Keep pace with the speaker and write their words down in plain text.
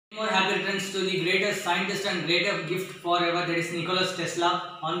entrance to the greatest scientist and greatest gift forever, that is Nikola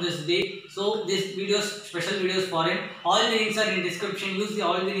Tesla on this day. So this videos, special videos for him. All the links are in description. Use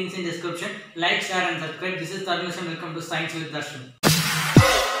all the links in description. Like, share and subscribe. This is THARUN DHARSAN. Welcome to Science with Darshan.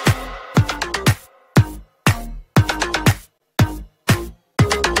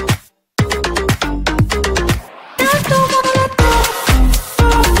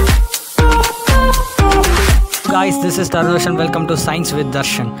 Guys, this is THARUN DHARSAN. Welcome to Science with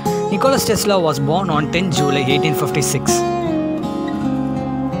Darshan. Nikola Tesla was born on 10 July 1856.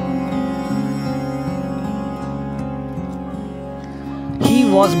 He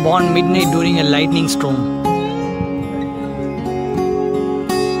was born midnight during a lightning storm.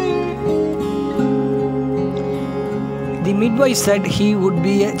 The midwife said he would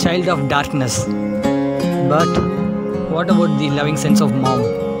be a child of darkness. But what about the loving sense of mom?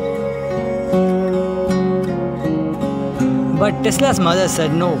 But Tesla's mother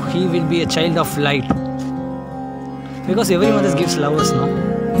said no, he will be a child of light. Because every mother gives lovers, no?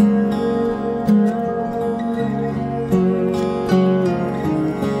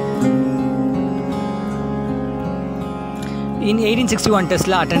 In 1861,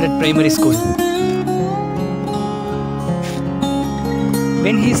 Tesla attended primary school.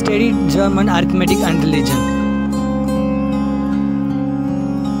 When he studied German, arithmetic and religion.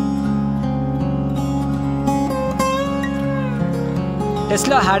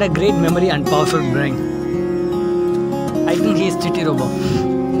 Tesla had a great memory and powerful brain. I think he is Titi Robo.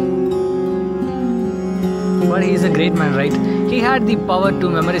 But he is a great man, right? He had the power to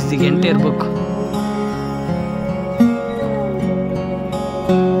memorize the entire book.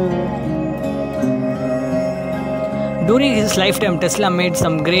 During his lifetime, Tesla made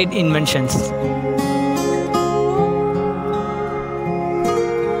some great inventions.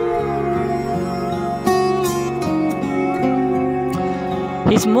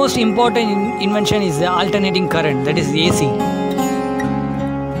 His most important invention is the alternating current, that is AC.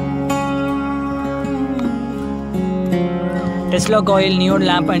 Tesla coil, neon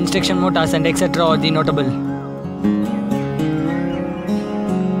lamp, induction motors and etc. are the notable.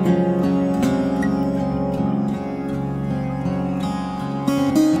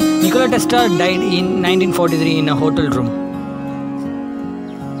 Nikola Tesla died in 1943 in a hotel room.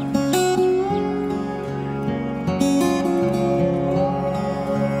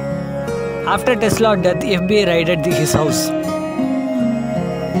 After Tesla's death, FBI raided his house.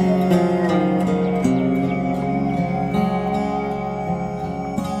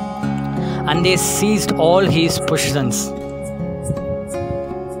 And they seized all his possessions.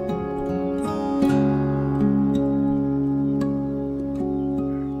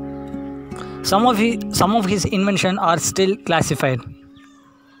 Some of his inventions are still classified.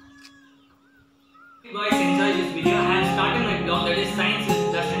 If you guys enjoy this video, I have started my blog, that is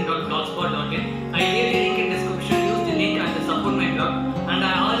sciencewithdarshan.blogspot.in. I leave the link in description. Use the link and support my blog. And I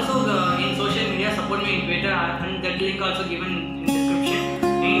also in social media support me in Twitter, and that link also given in description.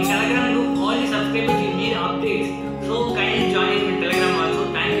 In Telegram group, all the subscribers will need updates. So kindly join in Telegram.